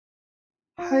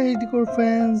Hi Decor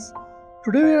fans,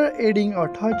 today we are adding a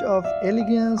touch of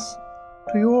elegance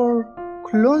to your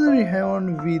culinary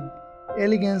heaven with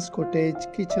Elegance Cottage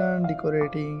Kitchen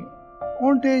Decorating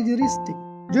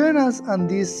Ontagristic. Join us on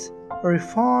this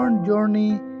refined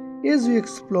journey as we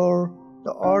explore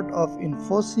the art of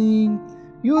infusing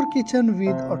your kitchen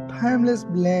with a timeless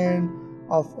blend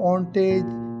of Ontage,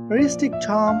 rustic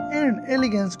charm and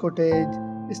elegance cottage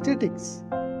aesthetics.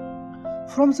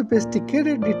 From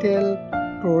sophisticated detail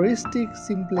to rustic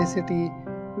simplicity,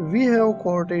 we have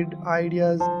quoted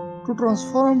ideas to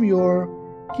transform your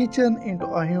kitchen into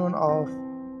a haven of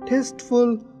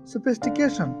tasteful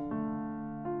sophistication.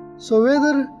 So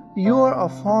whether you are a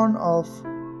fan of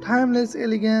timeless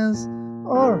elegance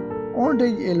or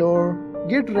vintage allure,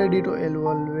 get ready to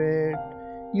elevate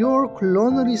your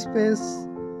culinary space.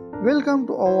 Welcome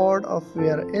to a world of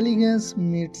where elegance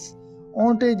meets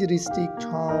vintage rustic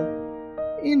charm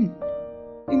in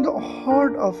the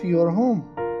heart of your home.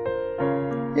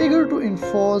 Eager to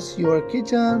infuse your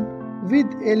kitchen with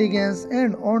elegance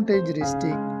and vintage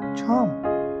rustic charm.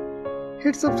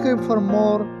 Hit subscribe for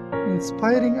more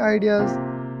inspiring ideas.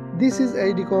 This is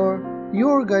Decor,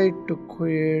 your guide to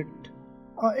create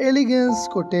an elegance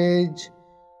cottage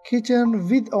kitchen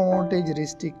with a vintage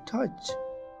rustic touch.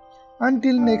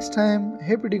 Until next time,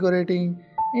 happy decorating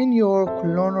in your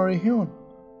culinary home.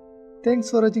 Thanks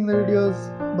for watching the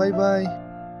videos. Bye bye.